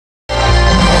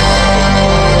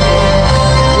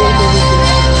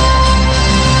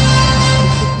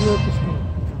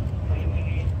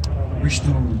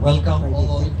welcome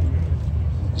all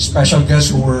special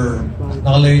guests who were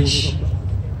acknowledged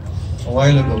a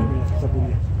while ago.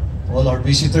 All our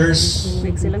visitors,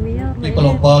 people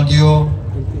of Baguio,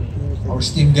 our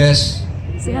esteemed guests,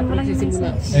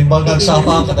 and Bagang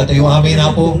Sapa, katatayo amin na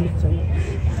po.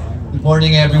 Good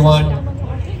morning everyone.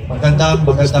 Magandang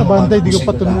umaga po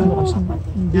sa inyo.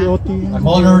 I'm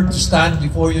honored to stand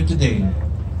before you today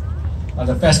at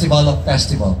the Festival of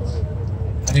Festivals,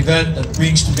 an event that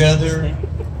brings together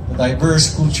the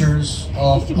diverse cultures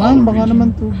of our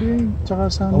region.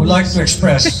 I would like to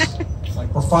express my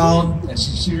profound and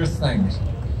sincere thanks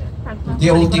to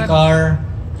the OTCAR,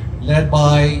 led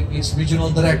by its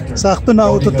regional director.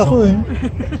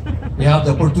 We have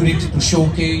the opportunity to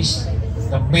showcase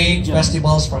the main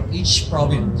festivals from each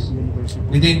province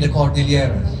within the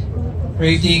Cordillera,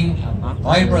 creating a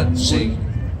vibrant mosaic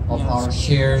of our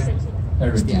shared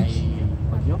heritage.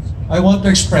 I want to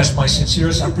express my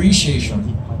sincerest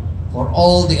appreciation for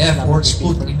all the efforts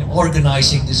put in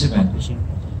organizing this event.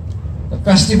 The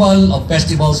Festival of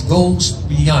Festivals goes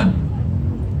beyond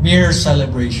mere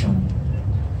celebration.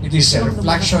 It is a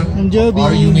reflection of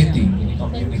our unity in the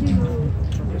community,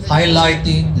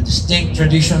 highlighting the distinct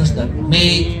traditions that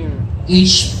make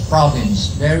each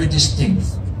province very distinct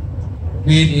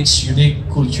with its unique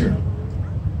culture.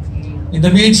 In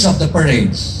the midst of the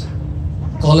parades,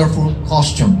 colorful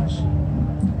costumes,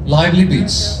 lively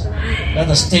beats, let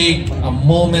us take a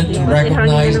moment to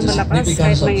recognize the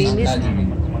significance of this gathering.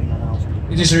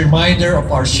 It is a reminder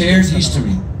of our shared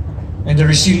history and the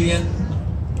resilient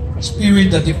spirit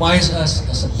that defines us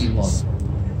as a people.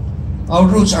 Our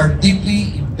roots are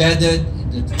deeply embedded in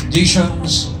the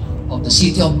traditions of the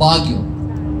city of Baguio,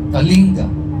 Kalinga,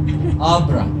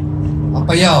 Abra,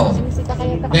 Apayao,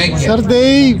 Benguet,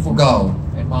 Ifugao,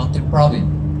 and Mountain Province.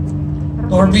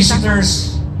 To our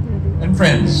visitors and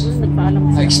friends,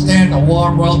 I extend a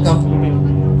warm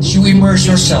welcome as you immerse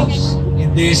yourselves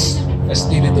in these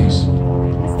festivities.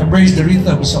 Embrace the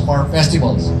rhythms of our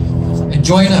festivals and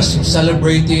join us in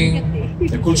celebrating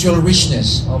the cultural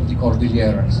richness of the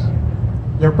Cordilleras.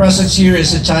 Your presence here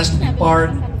is a chance to be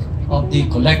part of the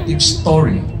collective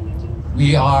story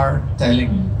we are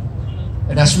telling.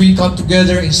 And as we come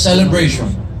together in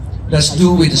celebration, let's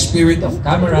do with the spirit of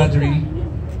camaraderie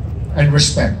and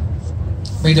respect.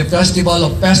 May the Festival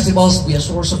of Festivals be a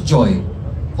source of joy,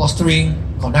 fostering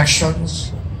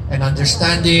connections and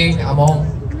understanding among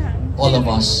all of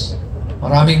us.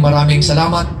 Maraming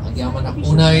salamat. Agyaman ang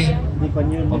unay.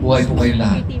 Mabuhay po kayo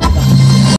lahat.